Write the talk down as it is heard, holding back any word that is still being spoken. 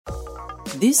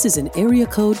This is an Area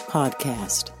Code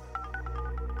Podcast.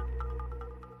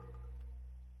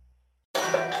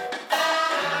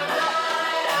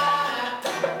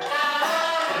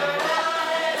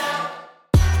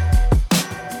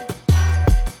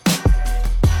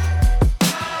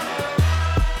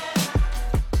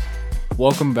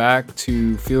 Welcome back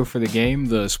to Feel for the Game,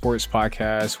 the sports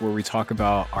podcast where we talk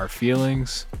about our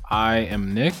feelings. I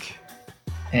am Nick.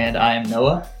 And I am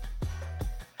Noah.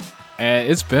 And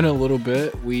it's been a little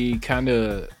bit. We kind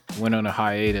of went on a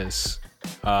hiatus.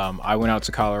 I went out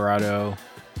to Colorado.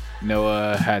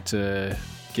 Noah had to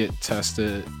get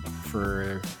tested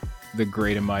for the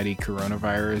great and mighty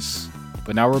coronavirus.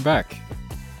 But now we're back.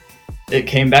 It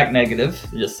came back negative,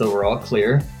 just so we're all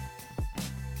clear.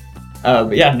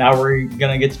 But yeah, now we're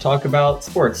going to get to talk about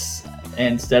sports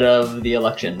instead of the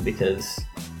election, because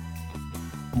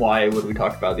why would we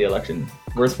talk about the election?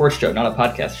 We're a sports show, not a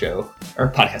podcast show. Or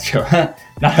podcast show,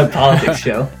 not a politics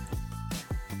show.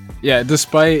 Yeah,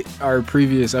 despite our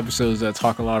previous episodes that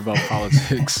talk a lot about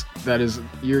politics, that is,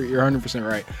 you're 100%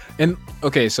 right. And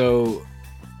okay, so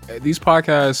these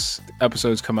podcast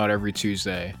episodes come out every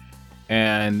Tuesday,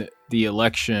 and the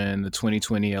election, the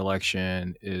 2020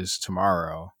 election, is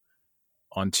tomorrow.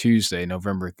 On Tuesday,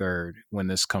 November 3rd, when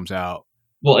this comes out.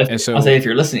 Well, I'll say if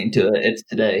you're listening to it, it's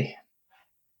today.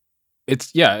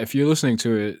 If you're listening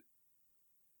to it,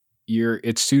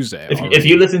 it's Tuesday. If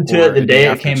you listen to it the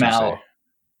day it came out,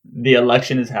 the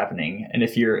election is happening. And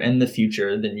if you're in the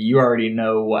future, then you already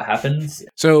know what happens.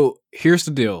 So here's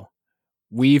the deal.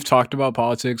 We've talked about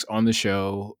politics on the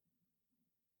show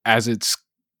as it's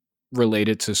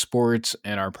related to sports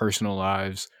and our personal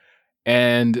lives.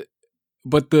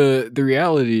 But the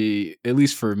reality, at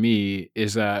least for me,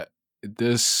 is that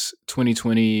this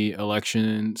 2020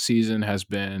 election season has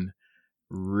been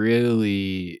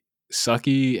really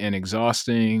sucky and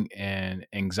exhausting and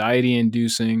anxiety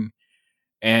inducing.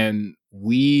 And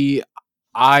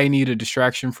I need a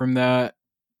distraction from that.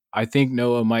 I think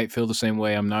Noah might feel the same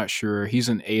way. I'm not sure. He's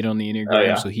an 8 on the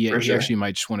Enneagram, so he actually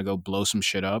might just want to go blow some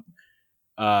shit up.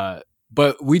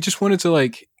 But we just wanted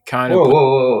to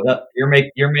Whoa!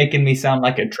 You're making me sound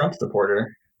like a Trump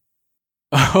supporter.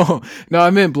 Oh no, I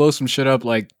meant blow some shit up,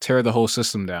 like tear the whole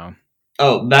system down.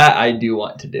 Oh, that I do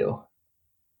want to do.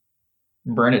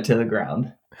 Burn it to the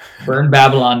ground. Burn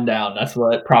Babylon down. That's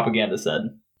what propaganda said.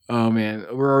 Oh man,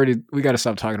 we got to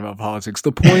stop talking about politics.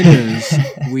 The point is,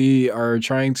 we are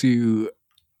trying to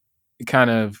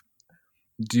kind of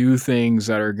do things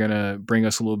that are going to bring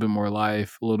us a little bit more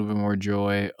life, a little bit more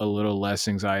joy, a little less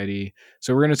anxiety.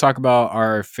 So we're going to talk about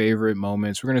our favorite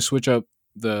moments. We're going to switch up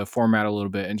the format a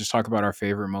little bit and just talk about our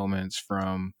favorite moments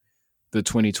from the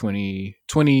 2019,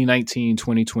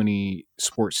 2020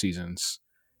 sports seasons.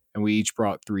 And we each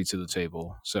brought 3 to the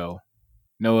table. So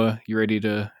Noah, you ready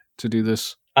to do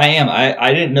this? I am.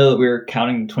 I didn't know that we were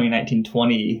counting the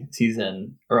 2019-20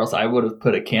 season, or else I would have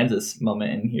put a Kansas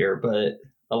moment in here, but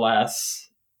alas,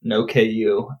 no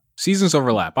KU. Seasons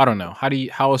overlap. I don't know.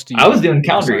 How else do you? I was doing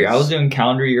calendar year. I was doing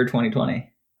calendar year 2020.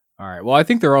 All right. Well, I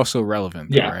think they're also relevant.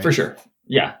 Though, yeah, right? For sure.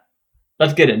 Yeah.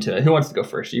 Let's get into it. Who wants to go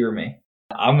first? You or me?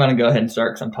 I'm going to go ahead and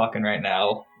start because I'm talking right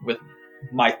now with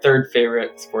my third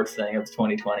favorite sports thing of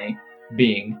 2020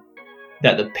 being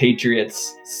that the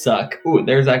Patriots suck. Ooh,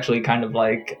 there's actually kind of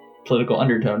like political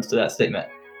undertones to that statement.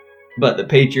 But the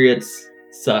Patriots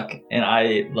suck, and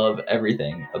I love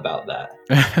everything about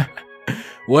that.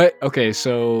 What? Okay,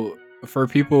 so for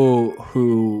people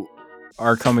who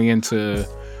are coming into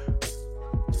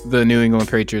the New England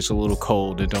Patriots a little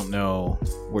cold and don't know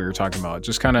what you're talking about,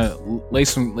 just kind of lay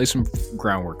some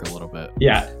groundwork a little bit.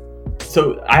 Yeah.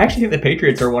 So I actually think the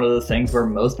Patriots are one of those things where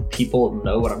most people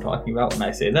know what I'm talking about when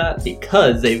I say that,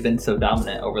 because they've been so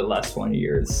dominant over the last 20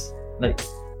 years. Like,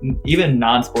 even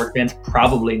non-sports fans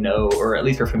probably know, or at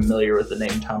least are familiar with the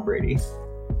name Tom Brady.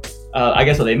 I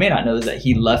guess what they may not know is that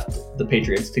he left the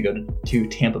Patriots to go to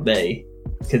Tampa Bay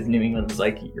because New England was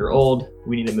like, you're old,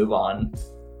 we need to move on.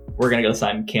 We're going to go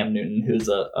sign Cam Newton, who's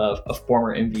a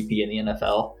former MVP in the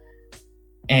NFL.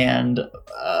 And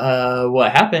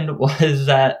what happened was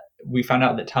that we found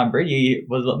out that Tom Brady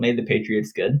was what made the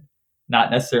Patriots good,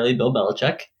 not necessarily Bill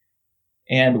Belichick.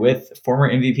 And with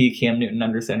former MVP Cam Newton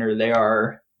under center, they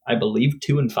are, I believe,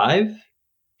 2-5,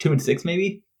 2-6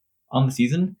 maybe on the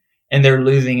season. And they're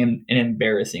losing in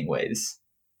embarrassing ways.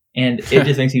 And it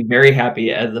just makes me very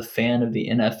happy as a fan of the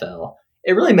NFL.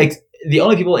 It really makes, the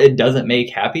only people it doesn't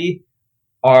make happy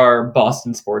are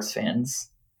Boston sports fans.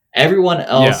 Everyone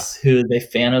else who is a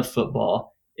fan of football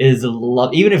is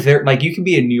even if they're like, you can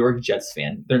be a New York Jets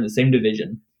fan, they're in the same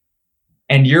division,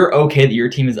 and you're okay that your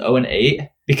team is 0-8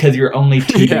 because you're only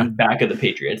 2 games back of the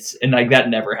Patriots, and like that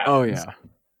never happens. Oh yeah.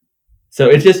 So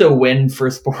it's just a win for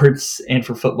sports and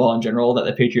for football in general that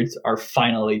the Patriots are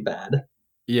finally bad.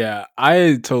 Yeah,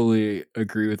 I totally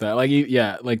agree with that. Like,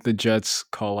 yeah, like the Jets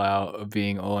call out of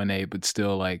being 0-8, but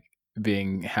still like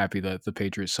being happy that the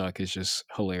Patriots suck is just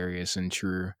hilarious and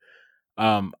true.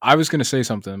 I was gonna say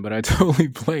something, but I totally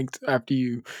blanked after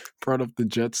you brought up the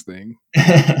Jets thing.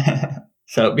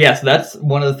 So that's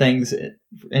one of the things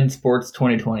in sports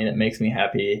 2020 that makes me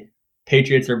happy.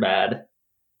 Patriots are bad.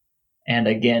 And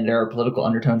again, there are political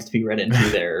undertones to be read into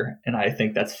there. And I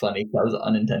think that's funny. That was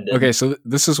unintended. Okay, so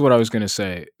this is what I was going to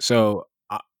say. So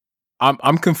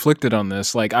I'm conflicted on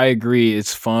this. Like, I agree.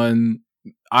 It's fun.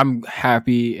 I'm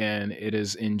happy and it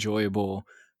is enjoyable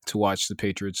to watch the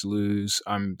Patriots lose.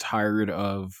 I'm tired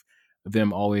of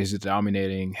them always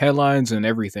dominating headlines and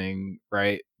everything,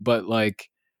 right? But like,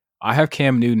 I have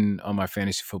Cam Newton on my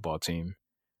fantasy football team.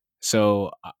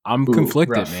 So I'm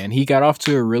conflicted, rough. man. He got off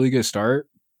to a really good start.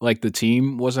 Like the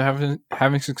team wasn't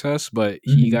having success, but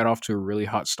he got off to a really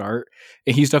hot start,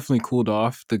 and he's definitely cooled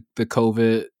off. The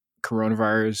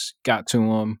coronavirus got to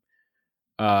him.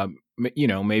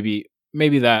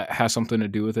 Maybe that has something to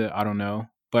do with it. I don't know,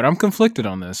 but I'm conflicted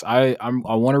on this. I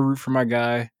want to root for my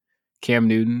guy Cam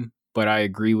Newton, but I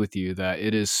agree with you that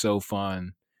it is so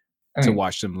fun to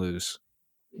watch them lose.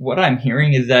 What I'm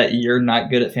hearing is that you're not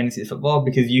good at fantasy football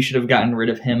because you should have gotten rid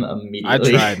of him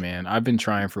immediately. I tried, man. I've been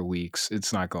trying for weeks.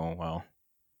 It's not going well.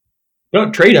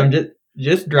 Don't trade him.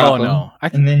 Just drop him. No.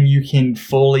 And then you can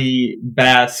fully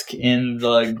bask in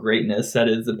the greatness that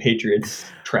is the Patriots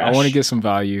trash. I want to get some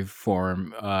value for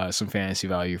him, some fantasy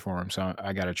value for him, so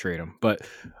I got to trade him. But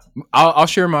I'll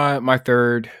share my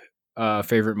third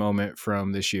favorite moment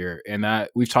from this year, and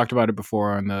that we've talked about it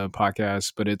before on the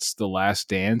podcast, but it's the Last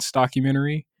Dance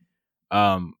documentary.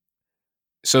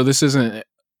 So this isn't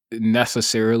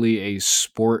necessarily a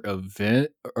sport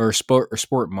event or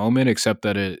sport moment, except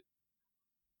that it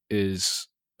is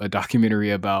a documentary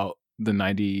about the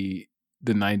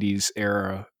 90s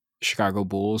era Chicago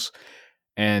Bulls.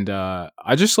 And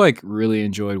I just like really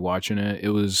enjoyed watching it. It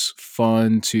was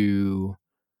fun to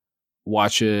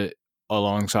watch it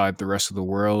alongside the rest of the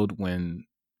world when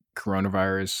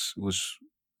coronavirus was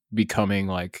becoming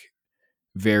like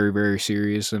very, very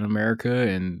serious in America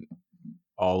and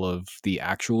all of the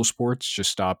actual sports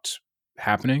just stopped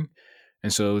happening.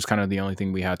 And so it was kind of the only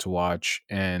thing we had to watch.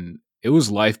 And it was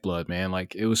lifeblood, man.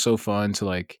 Like it was so fun to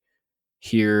like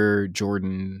hear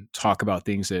Jordan talk about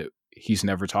things that he's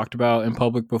never talked about in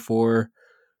public before.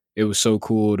 It was so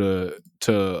cool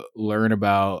to learn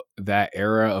about that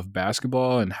era of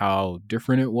basketball and how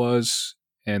different it was.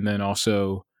 And then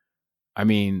also, I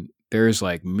mean, there's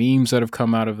like memes that have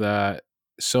come out of that.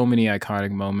 So many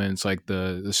iconic moments, like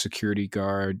the security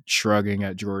guard shrugging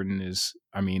at Jordan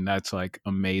that's like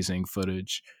amazing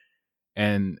footage.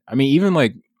 And I mean, even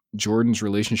like Jordan's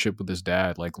relationship with his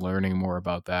dad, like learning more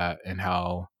about that and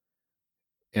how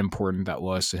important that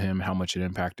was to him, how much it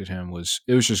impacted him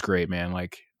it was just great, man.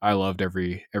 Like I loved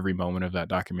every moment of that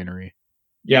documentary.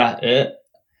 Yeah, it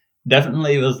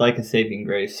definitely was like a saving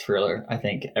grace for, I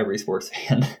think, every sports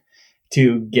fan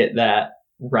to get that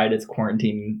right as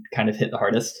quarantine kind of hit the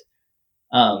hardest.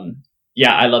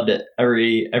 I loved it.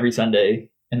 Every Sunday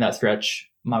in that stretch,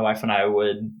 my wife and I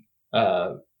would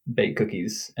bake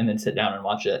cookies and then sit down and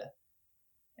watch it.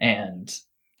 And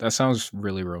that sounds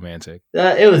really romantic.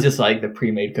 It was just like the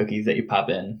pre-made cookies that you pop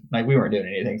in. Like we weren't doing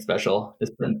anything special,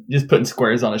 just putting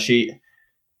squares on a sheet.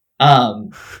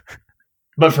 But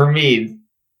for me,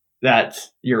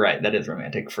 you're right. That is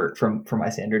romantic for my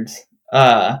standards.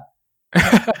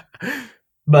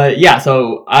 But yeah,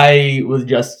 so I was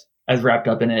just as wrapped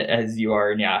up in it as you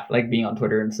are. And yeah, like being on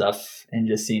Twitter and stuff and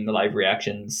just seeing the live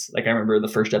reactions. Like I remember the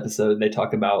first episode, they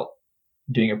talked about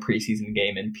doing a preseason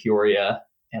game in Peoria.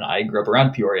 And I grew up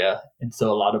around Peoria. And so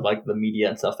a lot of like the media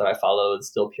and stuff that I follow is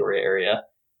still Peoria area.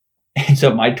 And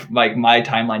so my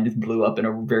timeline just blew up in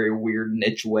a very weird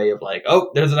niche way of like, oh,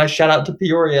 there's a nice shout out to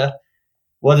Peoria.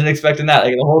 Wasn't expecting that.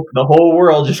 Like the whole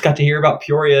world just got to hear about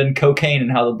Peoria and cocaine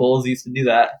and how the Bulls used to do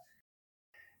that.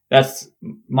 That's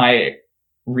my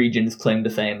region's claim to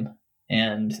fame.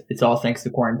 And it's all thanks to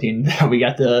quarantine that we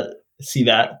got to see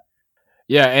that.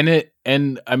 Yeah,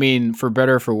 and I mean, for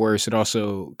better or for worse, it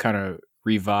also kind of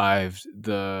revived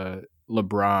the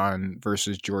LeBron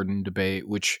versus Jordan debate,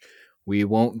 which we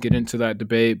won't get into that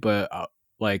debate, but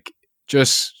like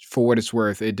just for what it's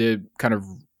worth, it did kind of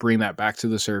bring that back to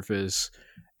the surface,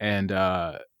 and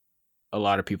a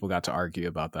lot of people got to argue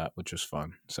about that, which was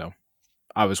fun. So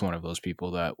I was one of those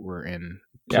people that were in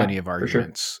plenty of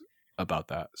arguments about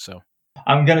that. So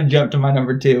I'm going to jump to my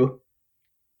number 2,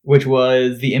 which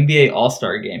was the NBA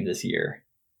All-Star game this year,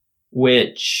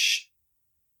 which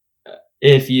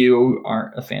if you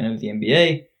aren't a fan of the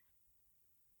NBA,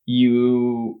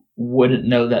 you wouldn't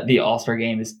know that the All-Star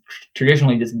game has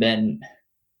traditionally just been,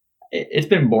 it's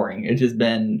been boring. It's just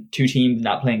been two teams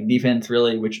not playing defense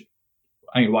really, which,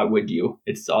 I mean, why would you?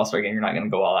 It's the All-Star game. You're not going to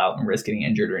go all out and risk getting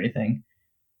injured or anything.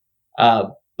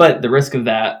 But the risk of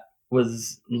that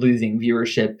was losing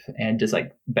viewership and just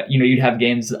like, you know, you'd have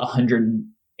games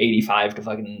 185 to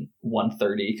fucking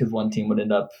 130 because one team would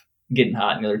end up getting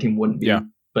hot and the other team wouldn't be. Yeah.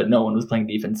 But no one was playing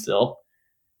defense still.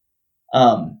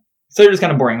 So they're just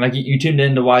kind of boring. Like you tuned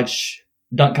in to watch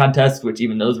dunk contests, which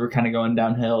even those were kind of going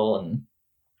downhill, and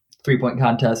 3-point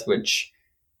contests, which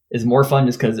is more fun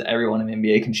just because everyone in the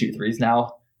NBA can shoot threes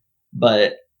now.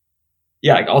 But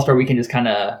yeah, like All-Star Weekend just kind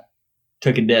of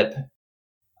took a dip.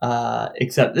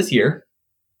 Except this year,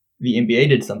 the NBA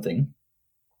did something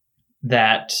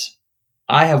that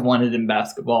I have wanted in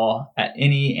basketball at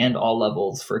any and all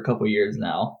levels for a couple years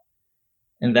now.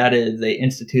 And that is they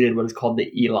instituted what is called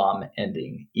the ELAM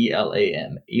ending,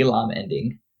 ELAM, ELAM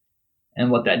ending.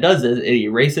 And what that does is it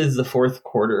erases the fourth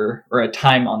quarter or a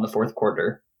time on the fourth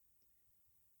quarter.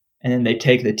 And then they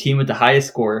take the team with the highest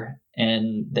score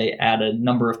and they add a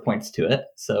number of points to it.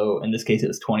 So in this case, it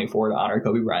was 24 to honor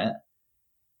Kobe Bryant.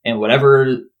 And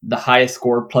whatever the highest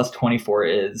score plus 24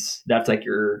 is, that's like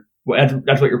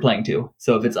that's what you're playing to.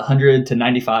 So if it's 100 to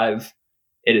 95,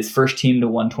 it is first team to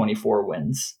 124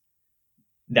 wins.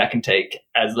 That can take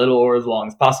as little or as long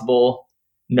as possible.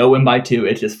 No win by 2.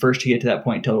 It's just first to get to that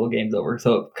point total, game's over.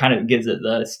 So it kind of gives it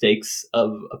the stakes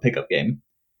of a pickup game.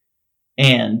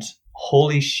 And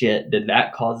holy shit, did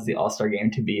that cause the All-Star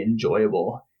game to be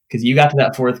enjoyable. Because you got to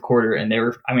that fourth quarter and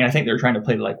I think they were trying to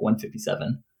play to like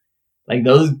 157. Like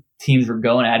those teams were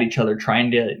going at each other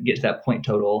trying to get to that point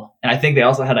total. And I think they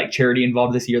also had like charity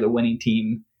involved this year. The winning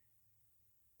team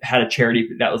had a charity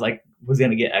that was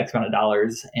going to get X amount of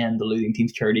dollars, and the losing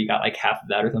team's charity got like half of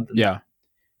that or something. Yeah.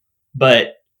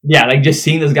 But yeah, like just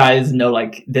seeing those guys know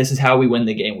like this is how we win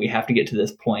the game. We have to get to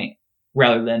this point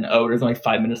rather than, oh, there's only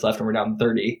 5 minutes left and we're down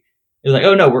 30. It's like,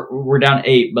 oh no, we're down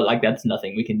 8, but like that's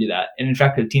nothing. We can do that. And in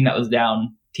fact, the team that was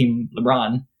down, Team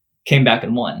LeBron, came back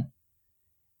and won.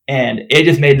 And it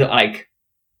just made like,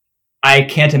 I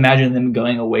can't imagine them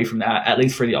going away from that, at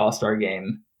least for the All-Star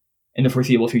game in the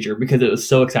foreseeable future, because it was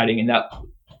so exciting. And that,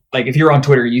 like, if you're on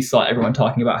Twitter, you saw everyone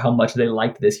talking about how much they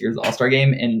liked this year's All-Star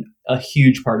game. And a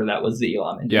huge part of that was the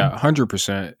Elam ending. Yeah,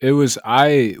 100%. It was,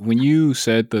 when you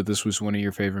said that this was one of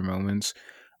your favorite moments,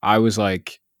 I was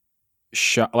like,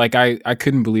 like I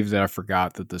couldn't believe that I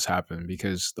forgot that this happened,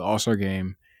 because the All-Star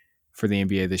game for the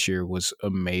NBA this year was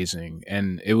amazing,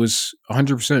 and it was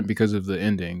 100% because of the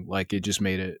ending. Like it just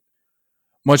made it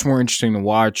much more interesting to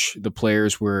watch. The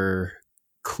players were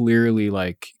clearly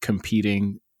like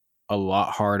competing a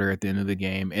lot harder at the end of the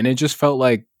game, and it just felt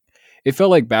like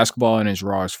basketball in its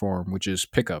rawest form, which is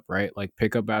pickup, right? Like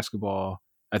pickup basketball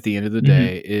at the end of the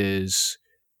day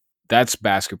that's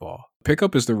basketball.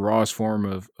 Pickup is the rawest form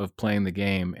of playing the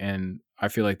game, and I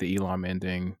feel like the Elam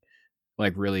ending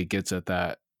like really gets at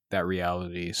that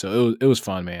reality. So it was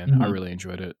fun, man. I really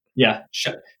enjoyed it. Yeah.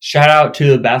 Shout out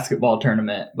to the basketball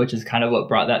tournament, which is kind of what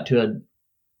brought that to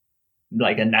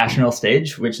a national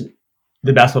stage, which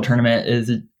the basketball tournament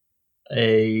is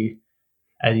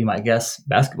as you might guess,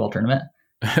 basketball tournament,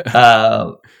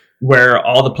 where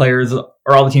all the players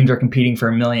or all the teams are competing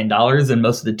for $1 million, and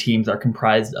most of the teams are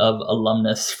comprised of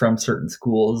alumnus from certain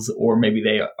schools, or maybe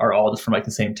they are all just from like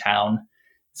the same town.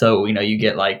 So, you know, you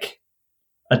get like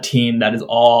a team that is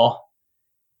all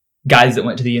guys that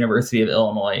went to the University of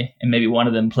Illinois, and maybe one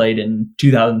of them played in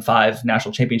 2005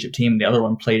 national championship team. The other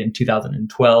one played in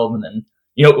 2012, and then,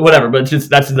 you know, whatever, but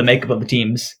that's the makeup of the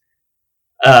teams.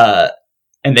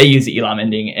 And they use the Elam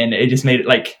ending, and it just made it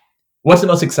like, what's the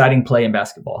most exciting play in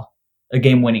basketball? A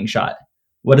game-winning shot.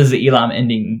 What does the Elam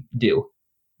ending do?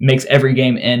 Makes every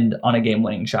game end on a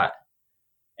game-winning shot.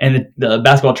 And the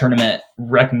basketball tournament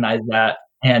recognized that,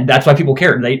 and that's why people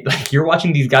care. You're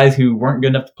watching these guys who weren't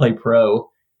good enough to play pro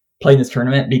play in this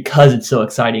tournament because it's so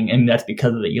exciting, and that's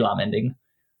because of the Elam ending.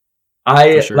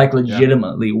 I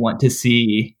legitimately want to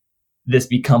see this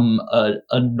become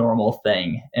a normal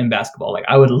thing in basketball. Like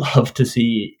I would love to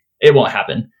see, it won't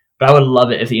happen, but I would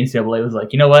love it if the NCAA was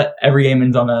like, you know what, every game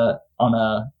ends on a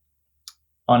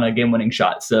game-winning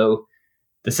shot. So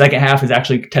the second half is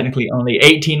actually technically only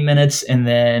 18 minutes, and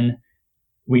then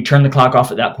we turn the clock off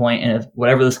at that point, and if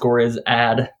whatever the score is,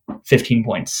 add 15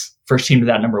 points. First team to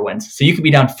that number wins. So you could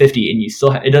be down 50, and you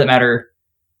still it doesn't matter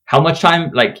how much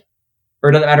time, or it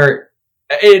doesn't matter.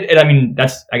 I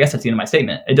guess that's the end of my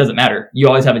statement. It doesn't matter. You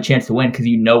always have a chance to win because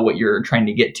you know what you're trying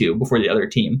to get to before the other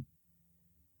team.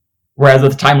 Whereas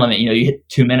with the time limit, you hit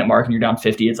 2-minute mark and you're down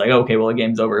 50. It's like, okay, well, the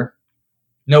game's over.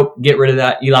 Nope, get rid of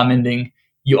that. Eli Mending,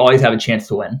 you always have a chance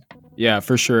to win. Yeah,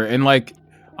 for sure. And like,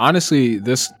 honestly,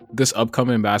 this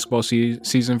upcoming basketball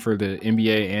season for the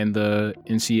NBA and the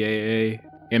NCAA,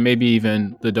 and maybe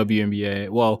even the WNBA,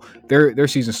 well, their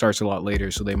season starts a lot later,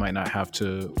 so they might not have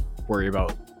to worry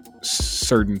about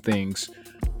certain things.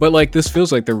 But like, this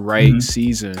feels like the right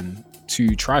season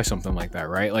to try something like that,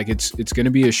 right? Like, it's going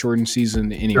to be a shortened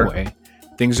season anyway. Sure.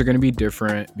 Things are going to be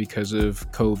different because of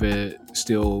COVID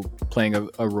still playing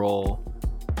a role.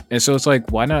 And so it's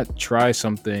like, why not try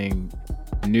something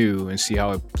new and see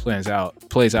how it plays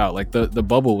out? Like the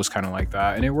bubble was kind of like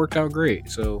that, and it worked out great.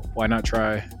 So why not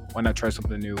try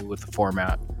something new with the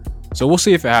format? So we'll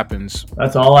see if it happens.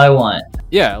 That's all I want.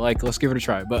 Yeah, like, let's give it a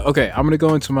try. But okay, I'm gonna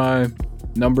go into my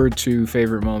number 2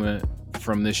 favorite moment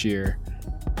from this year,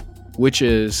 which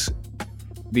is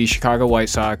the Chicago White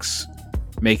Sox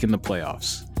making the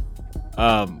playoffs.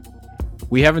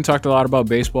 We haven't talked a lot about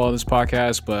baseball in this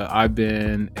podcast, but I've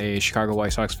been a Chicago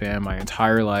White Sox fan my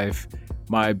entire life.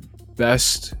 My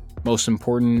best, most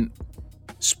important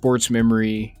sports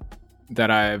memory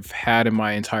that I've had in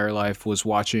my entire life was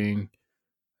watching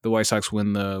the White Sox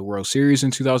win the World Series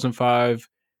in 2005.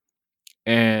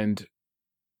 And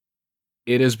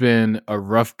it has been a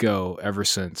rough go ever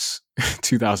since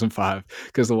 2005,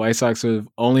 because the White Sox have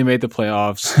only made the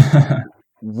playoffs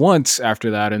once after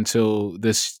that until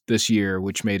this year,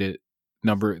 which made it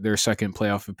their second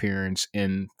playoff appearance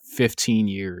in 15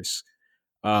 years.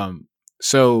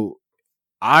 So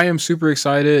I am super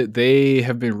excited. They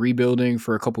have been rebuilding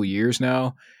for a couple years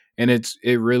now, and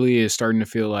it really is starting to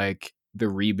feel like the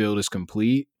rebuild is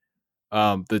complete.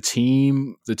 The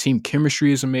team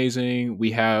chemistry is amazing.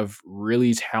 We have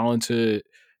really talented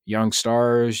young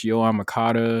stars: Yoan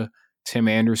Moncada, Tim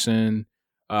Anderson.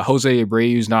 Jose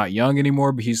Abreu's not young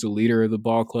anymore, but he's the leader of the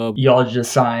ball club. Y'all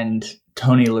just signed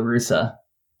Tony La Russa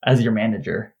as your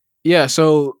manager. Yeah,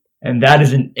 and that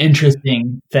is an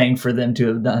interesting thing for them to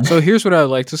have done. So here's what I'd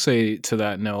like to say to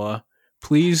that, Noah.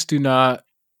 Please do not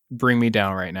bring me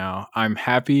down right now. I'm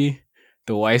happy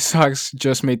the White Sox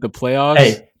just made the playoffs.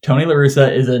 Hey, Tony La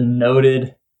Russa is a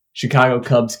noted Chicago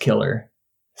Cubs killer.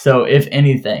 So if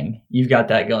anything, you've got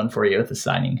that going for you with the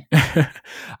signing.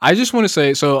 I just want to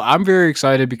say, so I'm very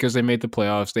excited because they made the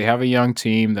playoffs. They have a young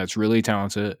team that's really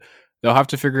talented. They'll have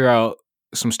to figure out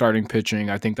some starting pitching.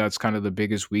 I think that's kind of the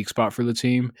biggest weak spot for the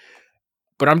team.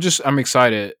 But I'm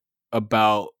excited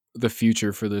about the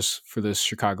future for this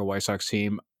Chicago White Sox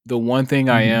team. The one thing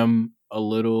I am a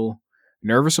little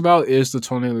nervous about is the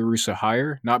Tony La Russa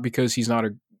hire, not because he's not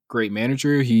a great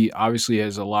manager. He obviously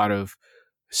has a lot of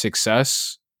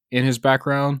success in his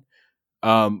background.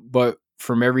 But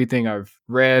from everything I've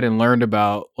read and learned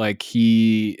about, like,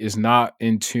 he is not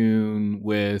in tune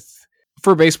with,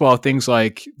 for baseball, things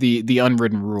like the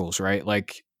unwritten rules, right?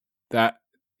 Like that,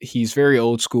 he's very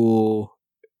old school,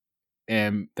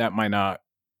 and that might not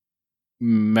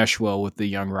mesh well with the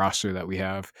young roster that we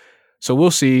have. So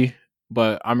we'll see,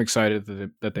 but I'm excited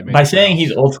that they made it. By saying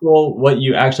he's old school, what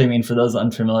you actually mean, for those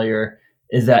unfamiliar,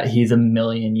 is that he's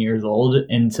 1,000,000 years old,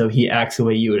 and so he acts the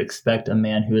way you would expect a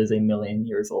man who is 1,000,000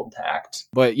 years old to act.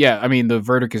 But yeah, I mean, the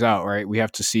verdict is out, right? We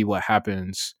have to see what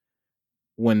happens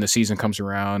when the season comes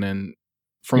around, and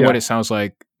from what it sounds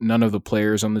like, none of the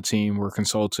players on the team were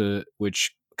consulted,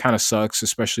 which kind of sucks,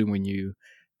 especially when you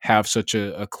have such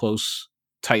a close,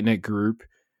 tight-knit group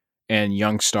and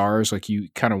young stars. Like, you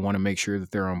kind of want to make sure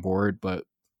that they're on board, but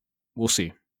we'll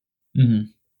see. Mm-hmm.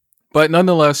 But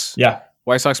nonetheless, yeah,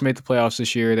 White Sox made the playoffs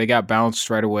this year. They got bounced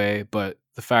right away, but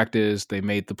the fact is they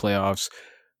made the playoffs,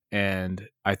 and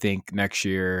I think next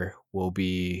year will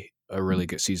be a really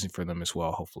good season for them as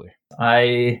well, hopefully.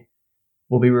 I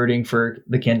will be rooting for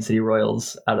the Kansas City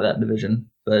Royals out of that division,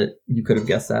 but you could have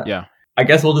guessed that. Yeah. I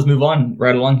guess we'll just move on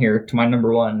right along here to my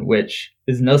number 1, which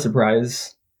is no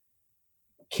surprise.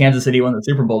 Kansas City won the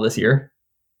Super Bowl this year.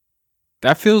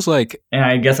 That feels like, and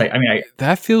I guess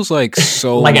that feels like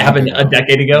so like it happened a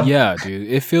decade ago. Yeah, dude,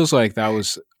 it feels like that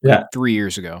was 3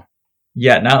 years ago.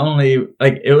 Yeah, not only,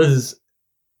 like, it was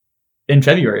in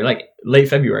February, like late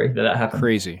February that happened.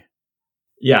 Crazy.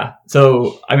 Yeah.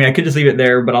 So, I mean, I could just leave it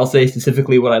there, but I'll say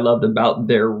specifically what I loved about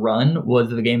their run was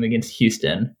the game against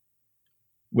Houston,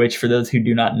 which, for those who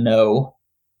do not know,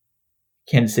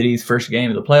 Kansas City's first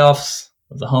game of the playoffs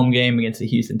was a home game against the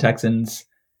Houston Texans,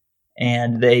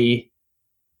 and they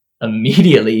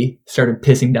immediately started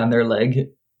pissing down their leg,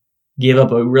 gave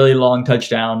up a really long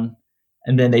touchdown,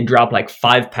 and then they drop like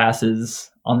 5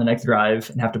 passes on the next drive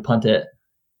and have to punt it.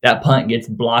 That punt gets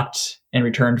blocked and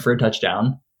returned for a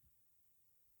touchdown.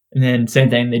 And then same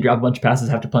thing, they drop a bunch of passes,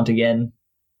 have to punt again.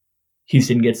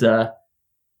 Houston gets a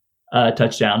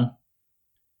touchdown.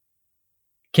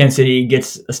 Kansas City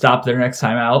gets a stop their next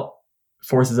time out,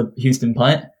 forces a Houston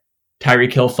punt.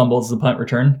 Tyreek Hill fumbles the punt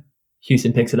return.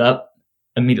 Houston picks it up,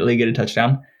 immediately get a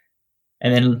touchdown.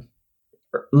 And then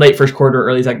late first quarter,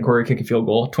 early second quarter, kick a field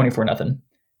goal, 24-0.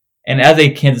 And as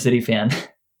a Kansas City fan,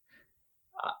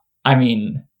 I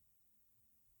mean,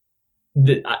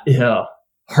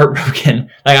 heartbroken.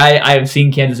 Like I have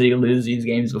seen Kansas City lose these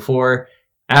games before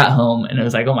at home, and it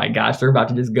was like, oh my gosh, they're about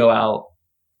to just go out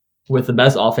with the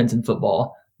best offense in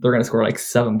football. They're going to score like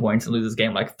 7 points and lose this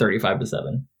game like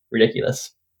 35-7.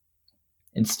 Ridiculous.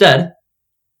 Instead,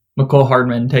 McCole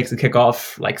Hardman takes the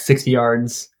kickoff like 60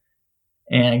 yards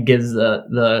and gives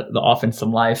the offense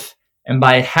some life. And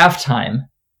by halftime,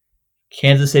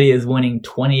 Kansas City is winning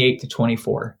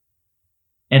 28-24.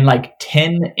 In like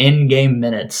 10 in-game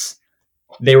minutes,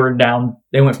 they were down.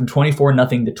 They went from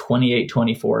 24-0 to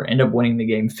 28-24. End up winning the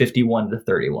game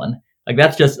 51-31. Like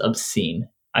that's just obscene.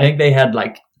 I think they had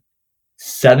like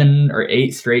 7 or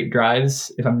 8 straight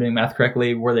drives, if I'm doing math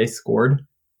correctly, where they scored.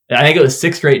 I think it was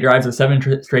 6 straight drives or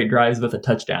 7 straight drives with a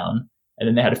touchdown, and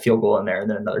then they had a field goal in there and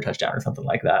then another touchdown or something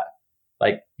like that.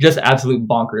 Like just absolute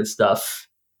bonkers stuff.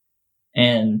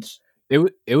 And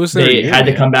it was they had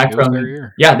to come back from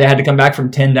they had to come back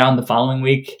from 10 down the following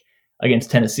week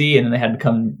against Tennessee, and then they had to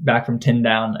come back from 10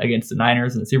 down against the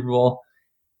Niners in the Super Bowl.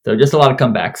 So just a lot of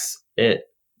comebacks. It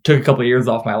took a couple of years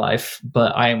off my life,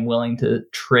 but I am willing to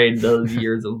trade those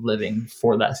years of living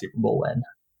for that Super Bowl win.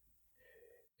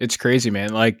 It's crazy,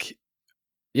 man. Like,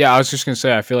 yeah, I was just going to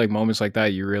say, I feel like moments like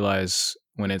that, you realize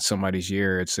when it's somebody's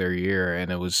year, it's their year,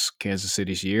 and it was Kansas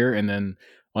City's year. And then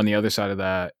on the other side of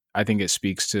that, I think it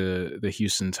speaks to the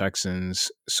Houston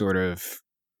Texans, sort of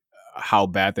how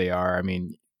bad they are. I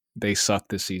mean, they suck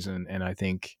this season, and I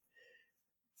think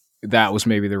that was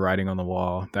maybe the writing on the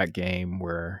wall, that game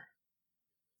where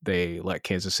they let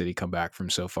Kansas City come back from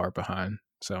so far behind.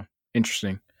 So,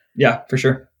 interesting. Yeah, for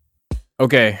sure.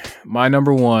 Okay, my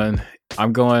number one,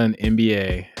 I'm going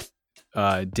NBA.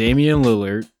 Damian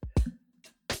Lillard,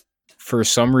 for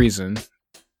some reason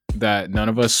that none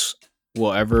of us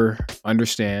will ever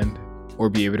understand or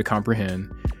be able to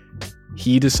comprehend,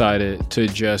 he decided to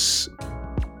just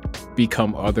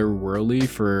become otherworldly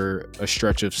for a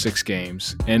stretch of 6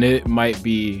 games. And it might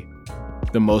be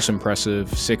the most impressive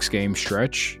 6-game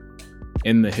stretch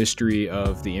in the history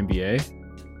of the NBA.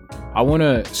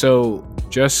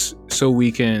 Just so we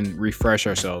can refresh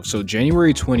ourselves. So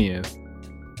January 20th,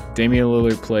 Damian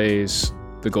Lillard plays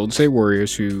the Golden State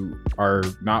Warriors, who are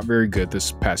not very good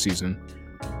this past season.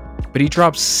 But he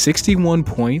drops 61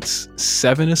 points,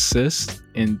 7 assists,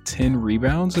 and 10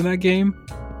 rebounds in that game.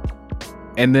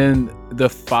 And then the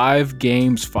 5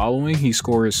 games following, he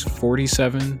scores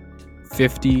 47,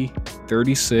 50,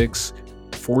 36,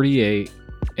 48,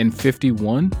 and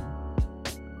 51.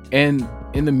 And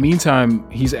in the meantime,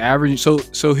 he's averaging.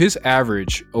 So his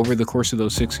average over the course of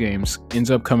those 6 games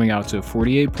ends up coming out to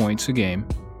 48 points a game,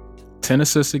 10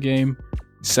 assists a game,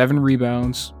 7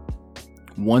 rebounds,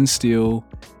 1 steal,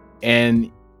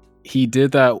 and he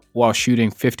did that while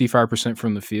shooting 55%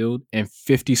 from the field and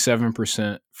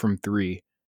 57% from 3.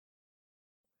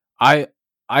 I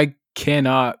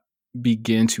cannot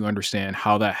begin to understand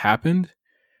how that happened,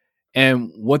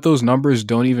 and what those numbers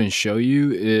don't even show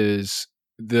you is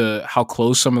how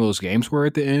close some of those games were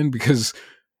at the end, because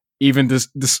even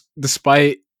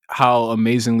despite how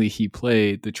amazingly he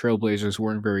played, the Trailblazers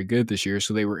weren't very good this year,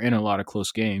 so they were in a lot of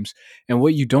close games. And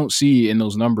what you don't see in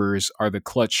those numbers are the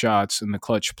clutch shots and the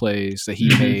clutch plays that he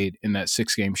made in that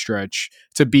 6-game stretch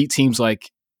to beat teams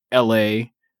like LA,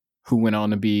 who went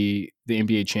on to be the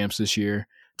NBA champs this year,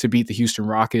 to beat the Houston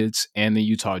Rockets and the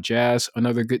Utah Jazz,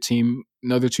 another good team,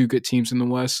 another 2 good teams in the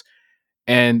West.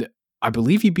 And I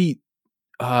believe he beat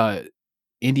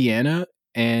Indiana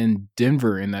and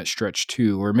Denver in that stretch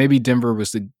too, or maybe Denver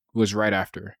was right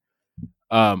after.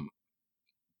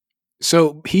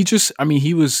 So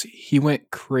he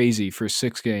went crazy for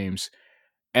 6 games,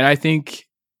 and I think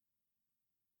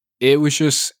it was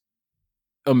just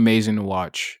amazing to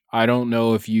watch. I don't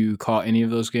know if you caught any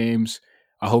of those games.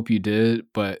 I hope you did,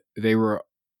 but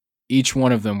each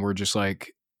one of them were just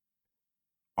like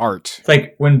art. It's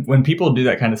like when people do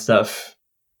that kind of stuff,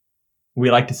 we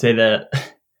like to say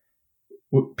that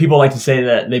people like to say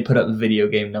that they put up video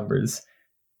game numbers.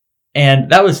 And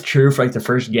that was true for like the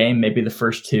first game, maybe the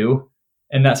first 2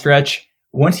 in that stretch.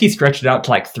 Once he stretched it out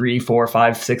to like 3, 4,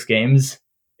 5, 6 games,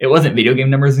 it wasn't video game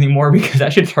numbers anymore, because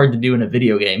that shit's hard to do in a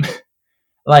video game.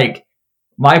 Like,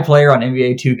 my player on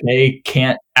NBA 2K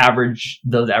can't average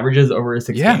those averages over a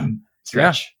 6-game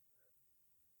stretch.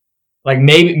 Like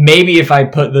maybe if I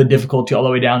put the difficulty all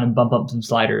the way down and bump up some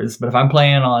sliders, but if I'm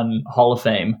playing on Hall of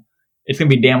Fame, it's gonna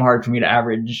be damn hard for me to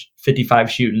average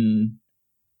 55 shooting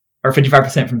or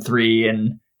 55% from three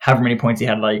and however many points he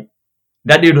had. Like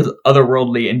that dude was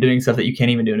otherworldly and doing stuff that you can't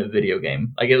even do in a video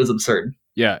game. Like it was absurd.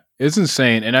 Yeah, it's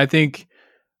insane, and I think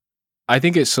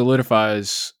it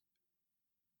solidifies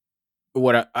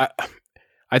what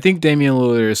I think Damian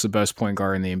Lillard is the best point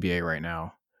guard in the NBA right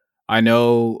now. I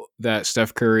know that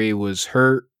Steph Curry was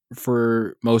hurt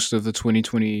for most of the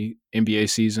 2020 NBA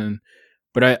season,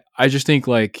 but I just think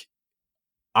like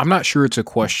I'm not sure it's a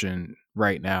question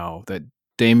right now that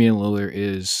Damian Lillard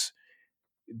is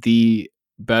the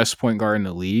best point guard in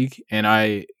the league, and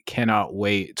I cannot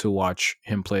wait to watch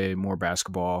him play more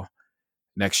basketball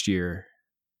next year.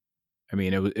 I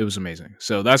mean, it was amazing.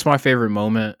 So that's my favorite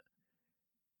moment.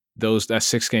 That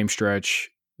 6 game stretch,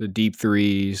 the deep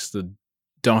threes, the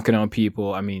dunking on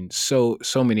people. I mean, so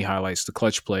many highlights, the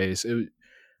clutch plays.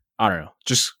 I don't know.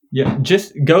 Just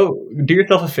go do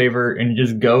yourself a favor and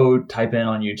just go type in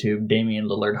on YouTube Damian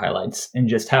Lillard highlights and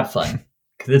just have fun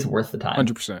because it's worth the time.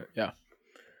 100%. Yeah.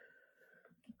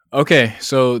 Okay,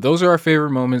 so those are our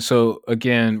favorite moments. So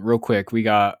again, real quick, we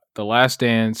got The Last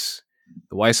Dance,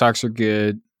 the White Sox are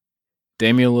good,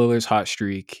 Damian Lillard's hot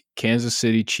streak, Kansas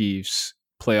City Chiefs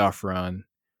playoff run.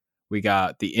 We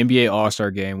got the NBA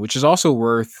All-Star Game, which is also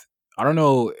worth, I don't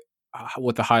know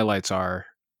what the highlights are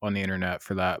on the internet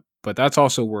for that, but that's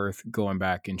also worth going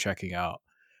back and checking out.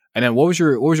 And then what was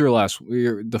your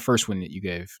the first one that you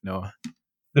gave, Noah?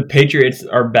 The Patriots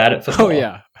are bad at football. Oh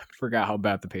yeah, I forgot how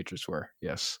bad the Patriots were.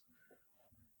 Yes.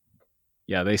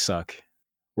 Yeah, they suck.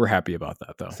 We're happy about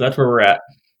that though. So that's where we're at.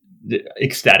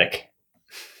 Ecstatic.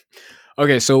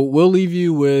 Okay, so we'll leave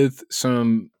you with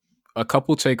a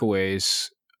couple takeaways.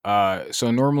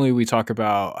 So normally we talk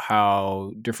about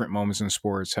how different moments in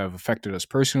sports have affected us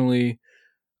personally,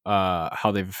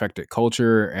 how they've affected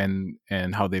culture, and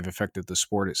how they've affected the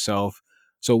sport itself.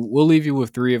 So we'll leave you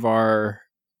with 3 of our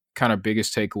kind of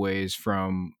biggest takeaways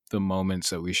from the moments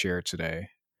that we shared today.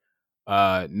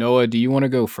 Noah, do you want to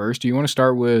go first? Do you want to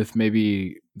start with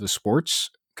maybe the sports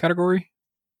category?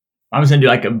 I'm just going to do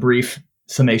like a brief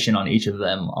summation on each of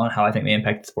them on how I think they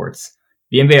impacted sports.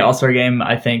 The NBA All-Star Game,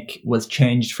 I think, was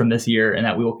changed from this year, and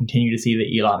that we will continue to see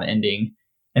the Elam ending,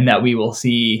 and that we will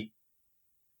see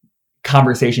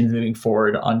conversations moving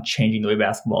forward on changing the way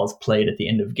basketball is played at the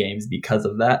end of games because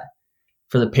of that.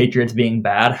 For the Patriots being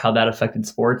bad, how that affected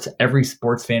sports, every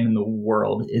sports fan in the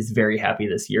world is very happy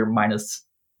this year, minus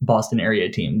Boston area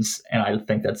teams, and I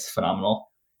think that's phenomenal.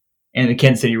 And the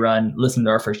Kansas City run, listen to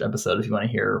our first episode if you want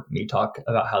to hear me talk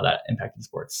about how that impacted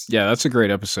sports. Yeah, that's a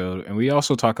great episode. And we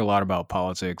also talk a lot about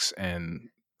politics and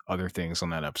other things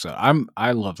on that episode.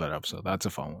 I love that episode. That's a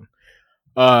fun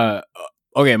one.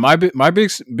 Okay, my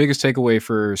biggest takeaway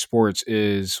for sports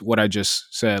is what I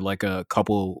just said like a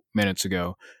couple minutes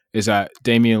ago, is that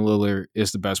Damian Lillard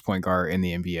is the best point guard in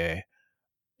the NBA.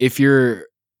 If you're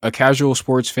a casual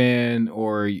sports fan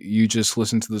or you just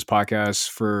listen to this podcast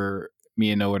for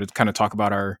me and Noah to kind of talk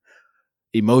about our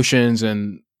emotions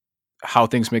and how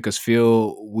things make us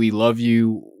feel, we love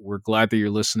you. We're glad that you're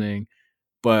listening.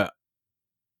 But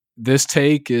this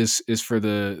take is for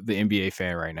the NBA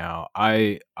fan right now.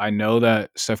 I know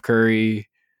that Steph Curry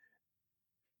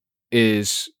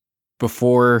is,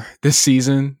 before this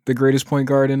season, the greatest point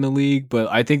guard in the league,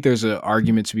 but I think there's an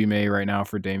argument to be made right now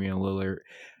for Damian Lillard.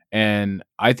 And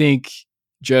I think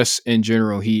just in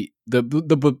general,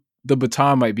 the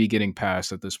baton might be getting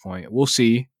passed at this point. We'll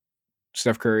see.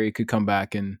 Steph Curry could come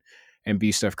back and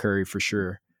be Steph Curry for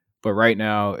sure. But right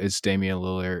now it's Damian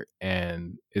Lillard,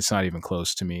 and it's not even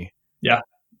close to me. Yeah.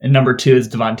 And number 2 is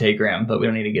Devontae Graham, but we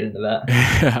don't need to get into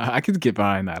that. I could get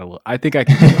behind that a little. I think I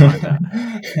can get behind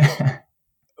that.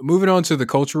 Moving on to the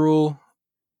cultural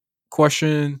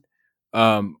question.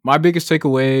 My biggest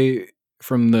takeaway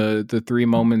from the 3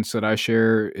 moments that I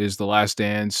share is The Last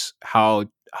Dance, how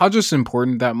just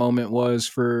important that moment was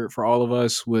for all of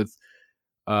us, with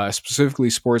specifically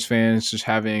sports fans, just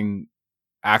having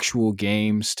actual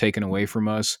games taken away from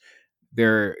us.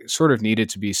 There sort of needed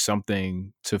to be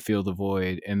something to fill the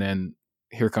void, and then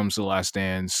here comes The Last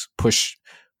Dance,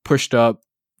 pushed up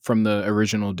from the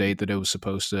original date that it was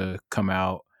supposed to come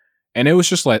out, and it was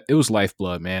just like, it was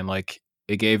lifeblood, man. Like,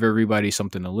 it gave everybody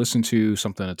something to listen to,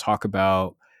 something to talk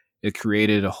about. It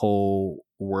created a whole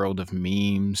world of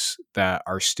memes that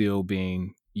are still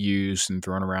being used and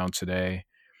thrown around today.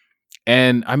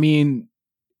 And I mean,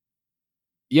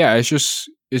 yeah,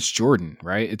 it's Jordan,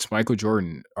 right? It's Michael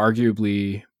Jordan,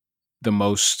 arguably the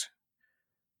most,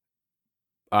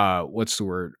 what's the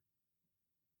word?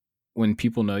 When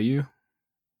people know you?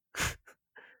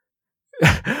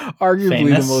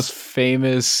 arguably the most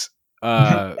famous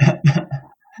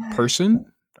person.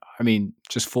 I mean,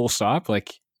 just full stop.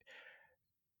 Like,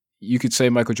 you could say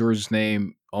Michael Jordan's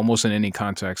name almost in any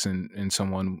context, and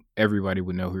everybody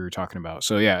would know who you're talking about.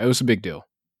 So yeah, it was a big deal.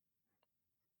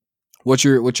 What's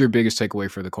your biggest takeaway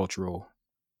for the cultural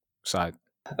side?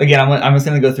 Again, I'm just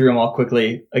going to go through them all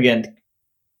quickly. Again,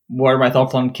 what are my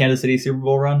thoughts on Kansas City Super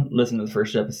Bowl run? Listen to the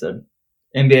first episode.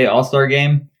 NBA All-Star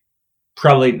Game,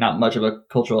 probably not much of a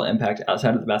cultural impact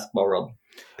outside of the basketball world.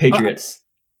 Patriots.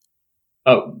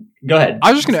 Go ahead.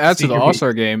 I was just going to add to the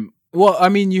All-Star Game. Well, I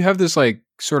mean, you have this like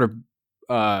sort of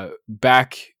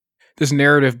this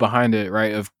narrative behind it,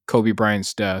 right, of Kobe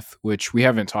Bryant's death, which we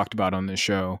haven't talked about on this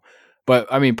show. But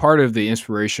I mean, part of the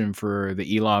inspiration for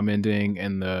the Elam ending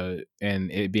and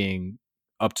it being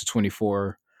up to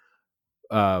 24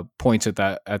 points at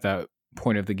that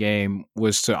point of the game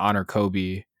was to honor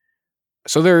Kobe.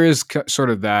 So there is sort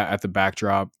of that at the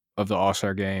backdrop of the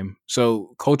All-Star game.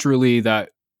 So culturally, that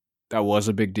was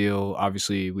a big deal.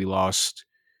 Obviously, we lost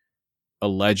a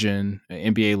legend,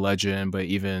 an NBA legend, but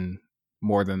even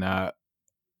more than that,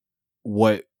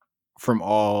 from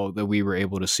all that we were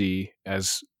able to see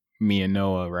as me and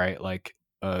Noah, right? Like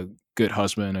a good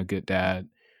husband, a good dad,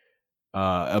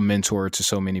 a mentor to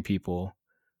so many people.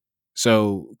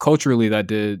 So culturally,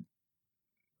 that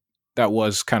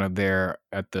was kind of there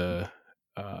at the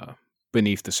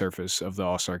beneath the surface of the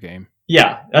All-Star game.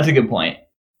 Yeah, that's a good point.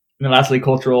 And then lastly,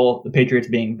 cultural, the Patriots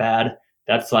being bad.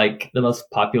 That's like the most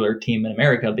popular team in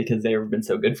America because they've been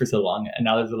so good for so long. And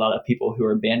now there's a lot of people who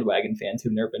are bandwagon fans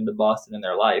who've never been to Boston in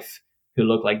their life who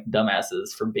look like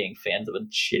dumbasses for being fans of a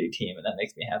shitty team. And that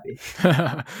makes me happy.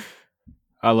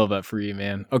 I love that for you,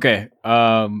 man. Okay.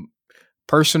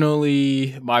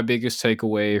 Personally, my biggest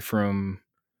takeaway from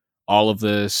all of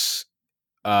this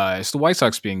is the White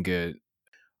Sox being good.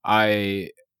 I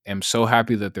am so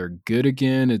happy that they're good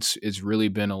again. It's really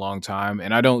been a long time,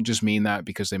 and I don't just mean that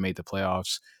because they made the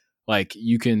playoffs. Like,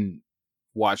 you can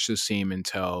watch this team and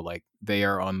tell like they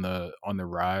are on the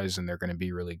rise, and they're going to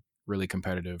be really, really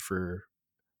competitive for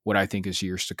what I think is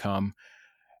years to come.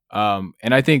 And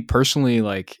I think personally,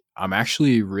 like, I'm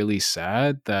actually really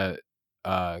sad that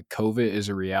COVID is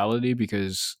a reality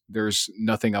because there's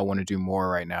nothing I want to do more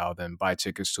right now than buy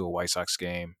tickets to a White Sox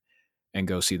game and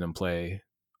go see them play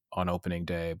on opening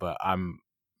day. But I'm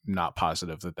not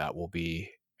positive that will be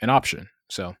an option.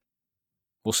 So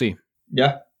we'll see.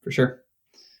 Yeah, for sure.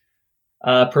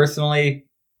 Personally,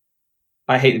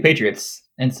 I hate the Patriots.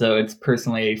 And so it's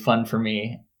personally fun for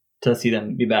me to see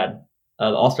them be bad. The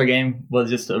All-Star game was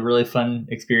just a really fun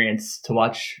experience to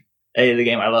watch. A, the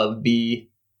game I love. B,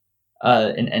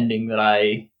 an ending that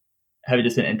I have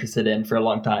just been interested in for a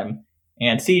long time.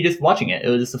 And C, just watching it. It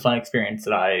was just a fun experience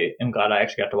that I am glad I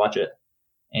actually got to watch it.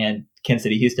 And Kansas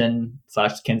City, Houston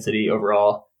 / Kansas City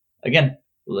overall. Again,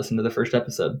 listen to the first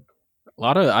episode.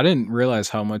 I didn't realize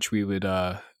how much we would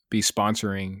be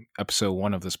sponsoring episode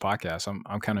 1 of this podcast.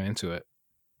 I'm kind of into it.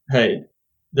 Hey,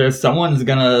 there's someone's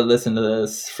gonna listen to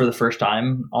this for the first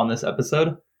time on this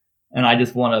episode, and I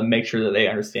just want to make sure that they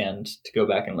understand to go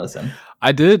back and listen.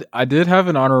 I did have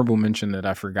an honorable mention that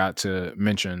I forgot to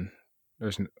mention.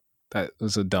 That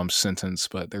was a dumb sentence,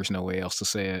 but there's no way else to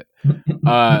say it.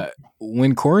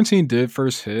 When quarantine did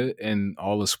first hit and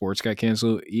all the sports got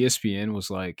canceled, ESPN was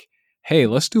like, hey,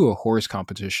 let's do a horse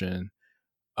competition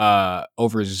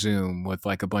over Zoom with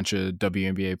like a bunch of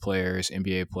WNBA players,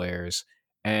 NBA players.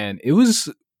 And it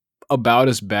was about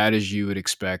as bad as you would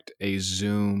expect a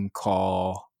Zoom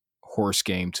call horse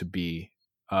game to be.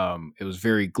 It was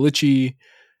very glitchy.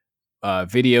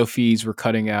 Video feeds were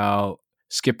cutting out,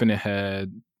 skipping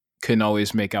ahead. Couldn't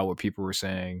always make out what people were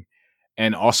saying.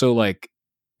 And also, like,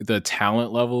 the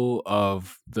talent level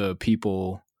of the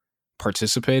people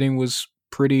participating was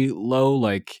pretty low.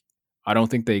 Like, I don't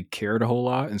think they cared a whole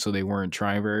lot, and so they weren't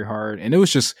trying very hard. And it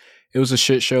was a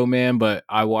shit show, man, but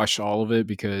I watched all of it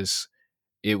because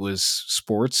it was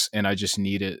sports and I just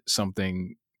needed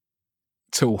something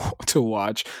to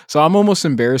watch. So I'm almost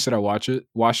embarrassed that I watched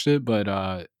it,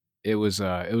 but it was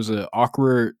an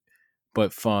awkward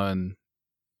but fun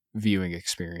viewing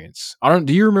experience.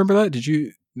 Do you remember that? Did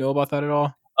you know about that at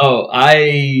all? Oh,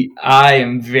 I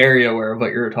am very aware of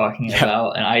what you're talking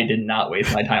about, and I did not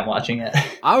waste my time watching it.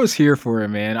 I was here for it,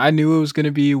 man. I knew it was going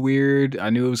to be weird.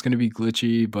 I knew it was going to be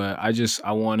glitchy, but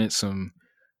I wanted some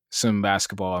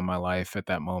basketball in my life at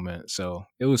that moment. So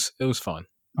it was fun.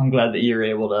 I'm glad that you were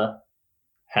able to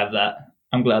have that.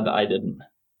 I'm glad that I didn't.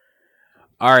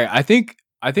 All right, I think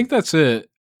that's it.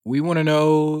 We want to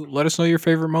know, let us know your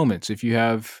favorite moments. If you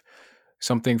have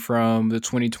something from the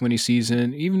 2020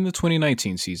 season, even the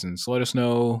 2019 season, so let us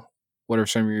know what are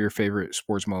some of your favorite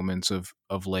sports moments of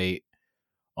late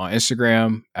on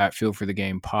Instagram at Feel for the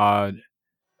Game Pod.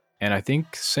 And I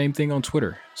think same thing on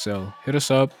Twitter. So hit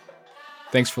us up.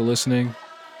 Thanks for listening.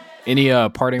 Any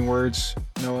parting words,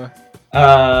 Noah?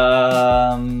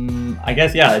 I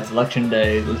guess, yeah, it's election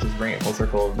day. Let's just bring it full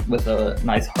circle with a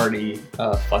nice hearty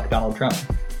fuck Donald Trump.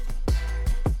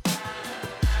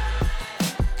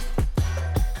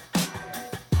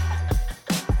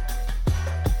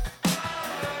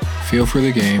 Feel for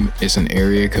the Game is an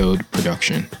Area Code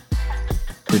production.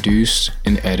 Produced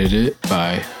and edited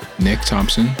by Nick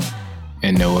Thompson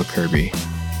and Noah Kirby.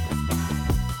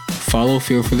 Follow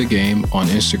Feel for the Game on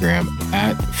Instagram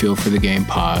at Feel for the Game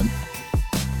Pod.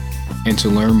 And to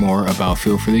learn more about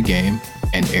Feel for the Game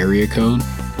and Area Code,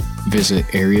 visit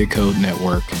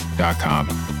areacodenetwork.com.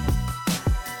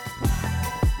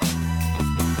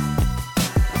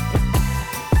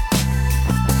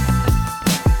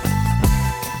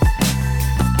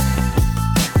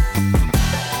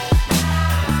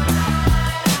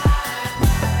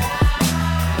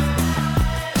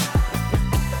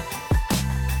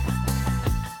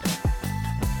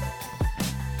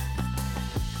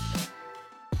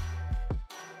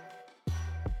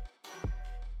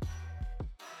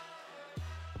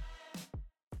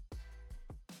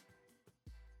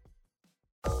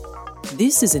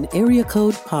 This is an Area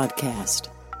Code Podcast.